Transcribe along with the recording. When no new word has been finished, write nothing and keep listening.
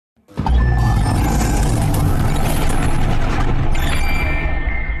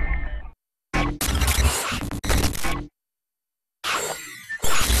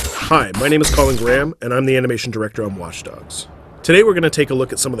Hi, my name is Colin Graham, and I'm the animation director on Watch Dogs. Today we're going to take a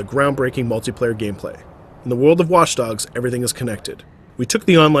look at some of the groundbreaking multiplayer gameplay. In the world of Watch Dogs, everything is connected. We took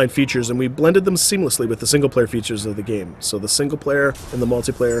the online features and we blended them seamlessly with the single-player features of the game. So the single-player and the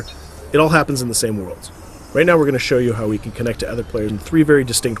multiplayer, it all happens in the same world. Right now we're going to show you how we can connect to other players in three very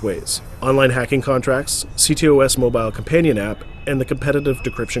distinct ways. Online hacking contracts, CTOS mobile companion app, and the competitive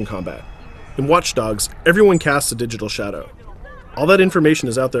decryption combat. In Watch Dogs, everyone casts a digital shadow. All that information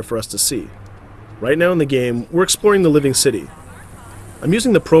is out there for us to see. Right now in the game, we're exploring the living city. I'm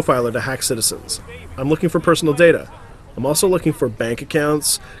using the profiler to hack citizens. I'm looking for personal data. I'm also looking for bank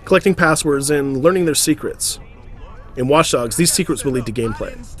accounts, collecting passwords, and learning their secrets. In Watch Dogs, these secrets will lead to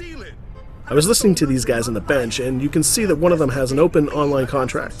gameplay. I was listening to these guys on the bench, and you can see that one of them has an open online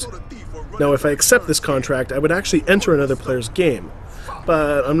contract. Now, if I accept this contract, I would actually enter another player's game,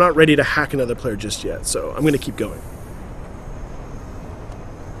 but I'm not ready to hack another player just yet, so I'm going to keep going.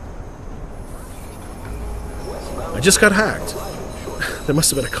 I just got hacked. There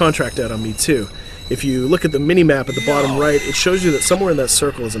must have been a contract out on me too. If you look at the mini-map at the bottom right, it shows you that somewhere in that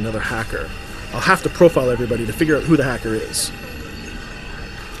circle is another hacker. I'll have to profile everybody to figure out who the hacker is.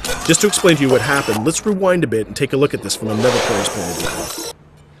 Just to explain to you what happened, let's rewind a bit and take a look at this from another player's point of view.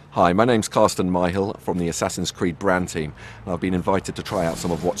 Hi, my name's Carsten Myhill from the Assassin's Creed brand team, and I've been invited to try out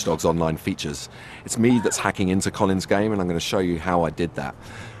some of Watch Dogs' online features. It's me that's hacking into Colin's game, and I'm going to show you how I did that.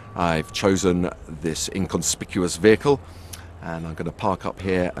 I've chosen this inconspicuous vehicle, and I'm going to park up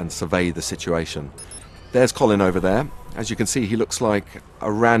here and survey the situation. There's Colin over there. As you can see, he looks like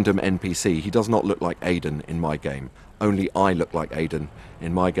a random NPC. He does not look like Aiden in my game. Only I look like Aiden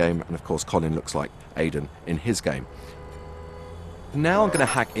in my game, and of course Colin looks like Aiden in his game. Now I'm going to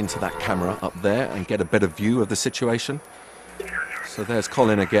hack into that camera up there and get a better view of the situation. So there's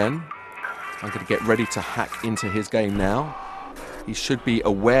Colin again. I'm going to get ready to hack into his game now. He should be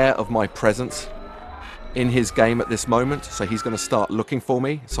aware of my presence in his game at this moment, so he's going to start looking for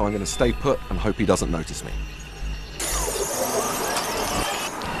me, so I'm going to stay put and hope he doesn't notice me.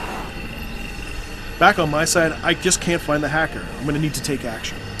 Back on my side, I just can't find the hacker. I'm going to need to take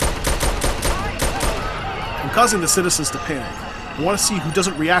action. I'm causing the citizens to panic. I want to see who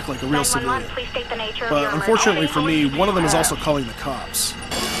doesn't react like a real civilian. But unfortunately for me, one of them is also calling the cops.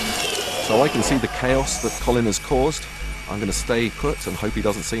 So I can see the chaos that Colin has caused. I'm going to stay put and hope he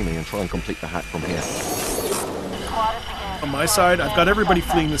doesn't see me and try and complete the hack from here. On my side, I've got everybody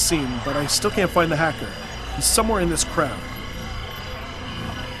fleeing the scene, but I still can't find the hacker. He's somewhere in this crowd.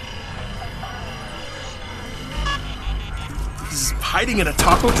 He's hiding in a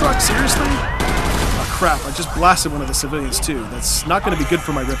taco truck? Seriously? Oh crap, I just blasted one of the civilians too. That's not going to be good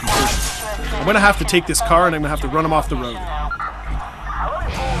for my reputation. I'm going to have to take this car and I'm going to have to run him off the road. Be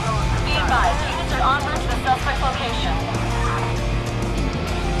advised, units are en route to the suspect's location.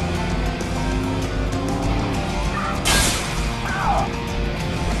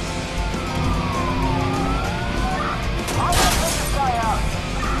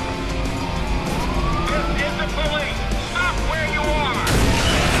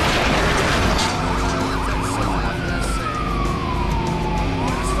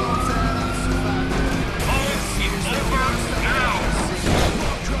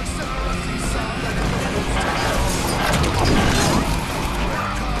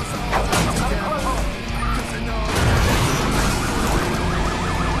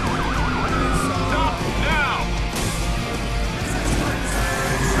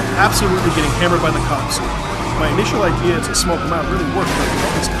 Absolutely getting hammered by the cops. My initial idea to smoke them out really worked, but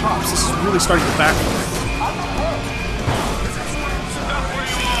all these cops, this is really starting to backfire.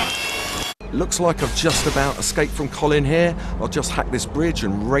 Looks like I've just about escaped from Colin here. I'll just hack this bridge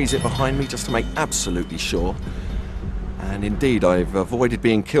and raise it behind me just to make absolutely sure. And indeed, I've avoided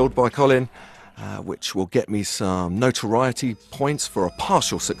being killed by Colin, which will get me some notoriety points for a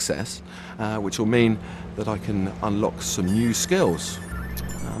partial success, which will mean that I can unlock some new skills.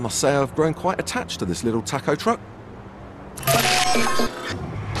 I must say I've grown quite attached to this little taco truck.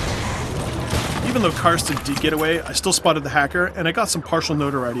 Even though Karsten did get away, I still spotted the hacker, and I got some partial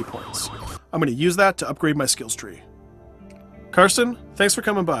notoriety points. I'm going to use that to upgrade my skills tree. Karsten, thanks for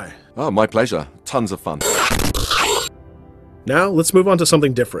coming by. Oh, my pleasure. Tons of fun. Now, let's move on to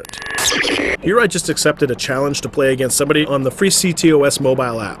something different. Here I just accepted a challenge to play against somebody on the free CTOS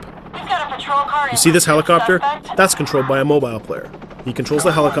mobile app. You see this helicopter? That's controlled by a mobile player. He controls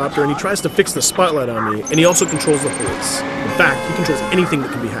the helicopter and he tries to fix the spotlight on me, and he also controls the police. In fact, he controls anything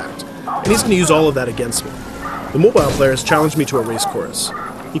that can be hacked. And he's going to use all of that against me. The mobile player has challenged me to a race course.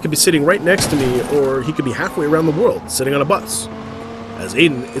 He could be sitting right next to me, or he could be halfway around the world, sitting on a bus. As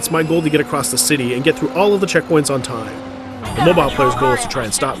Aiden, it's my goal to get across the city and get through all of the checkpoints on time. The mobile player's goal is to try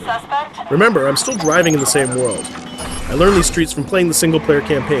and stop me. Remember, I'm still driving in the same world. I learned these streets from playing the single-player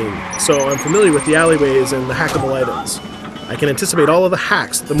campaign, so I'm familiar with the alleyways and the hackable items. I can anticipate all of the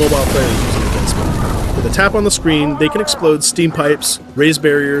hacks that the mobile player is using against me. With a tap on the screen, they can explode steam pipes, raise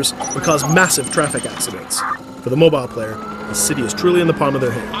barriers, and cause massive traffic accidents. For the mobile player, the city is truly in the palm of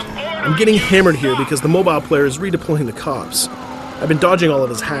their hand. I'm getting hammered here because the mobile player is redeploying the cops. I've been dodging all of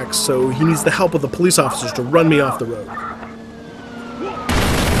his hacks, so he needs the help of the police officers to run me off the road.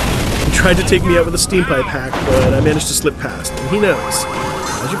 He tried to take me out with a steam pipe hack, but I managed to slip past, and he knows.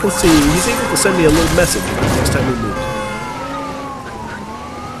 As you can see, he's able to send me a little message next time we meet.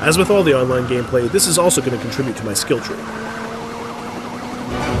 As with all the online gameplay, this is also going to contribute to my skill tree.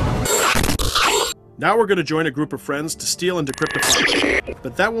 Now we're going to join a group of friends to steal and decrypt a file.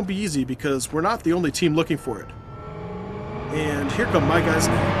 But that won't be easy because we're not the only team looking for it. And here come my guys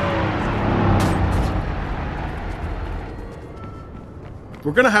now.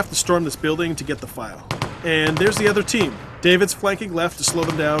 We're going to have to storm this building to get the file. And there's the other team. David's flanking left to slow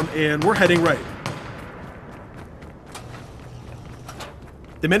them down, and we're heading right.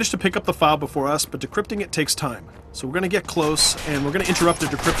 They managed to pick up the file before us, but decrypting it takes time. So we're going to get close, and we're going to interrupt the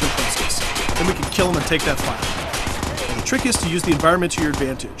decryption process. Then we can kill them and take that file. And the trick is to use the environment to your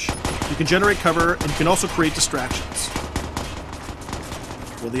advantage. You can generate cover, and you can also create distractions.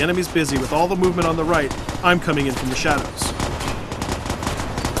 While the enemy's busy with all the movement on the right, I'm coming in from the shadows.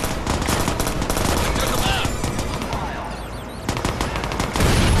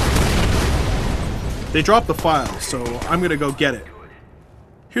 They dropped the file, so I'm going to go get it.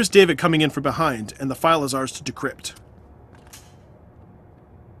 Here's David coming in from behind, and the file is ours to decrypt.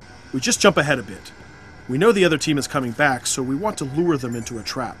 We just jump ahead a bit. We know the other team is coming back, so we want to lure them into a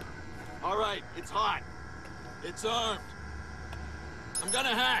trap. All right, it's hot. It's armed. I'm gonna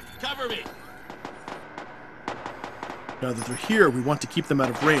hack. Cover me. Now that they're here, we want to keep them out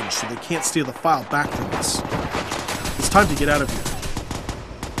of range so they can't steal the file back from us. It's time to get out of here.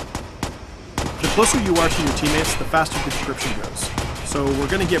 The closer you are to your teammates, the faster the decryption goes. So we're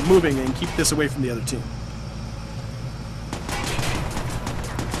going to get moving and keep this away from the other team.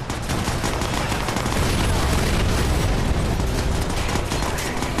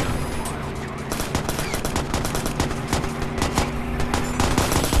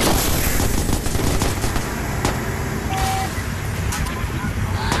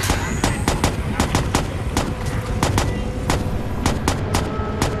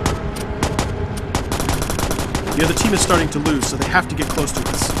 The other team is starting to lose, so they have to get close to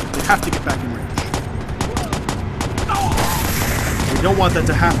us. They have to get back in range. We don't want that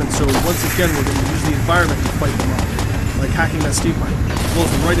to happen, so once again we're going to use the environment to fight them off. Like hacking that steam pipe. It blows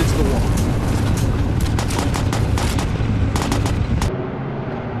them right into the wall.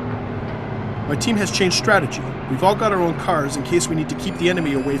 My team has changed strategy. We've all got our own cars in case we need to keep the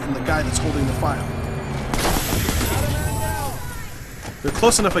enemy away from the guy that's holding the file. They're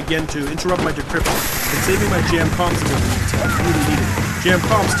close enough again to interrupt my decryption, and saving my jam comms ability to really needed. Jam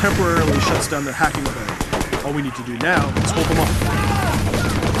comms temporarily shuts down their hacking ability. All we need to do now is hold them off.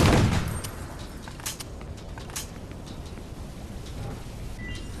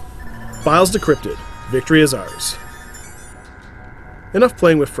 Files decrypted. Victory is ours. Enough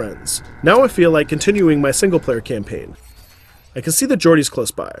playing with friends. Now I feel like continuing my single-player campaign. I can see that Jordy's close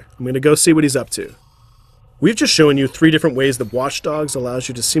by. I'm going to go see what he's up to. We've just shown you 3 different ways that Watch Dogs allows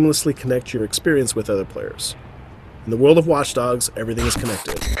you to seamlessly connect your experience with other players. In the world of Watch Dogs, everything is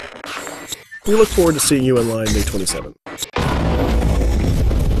connected. We look forward to seeing you online May 27th.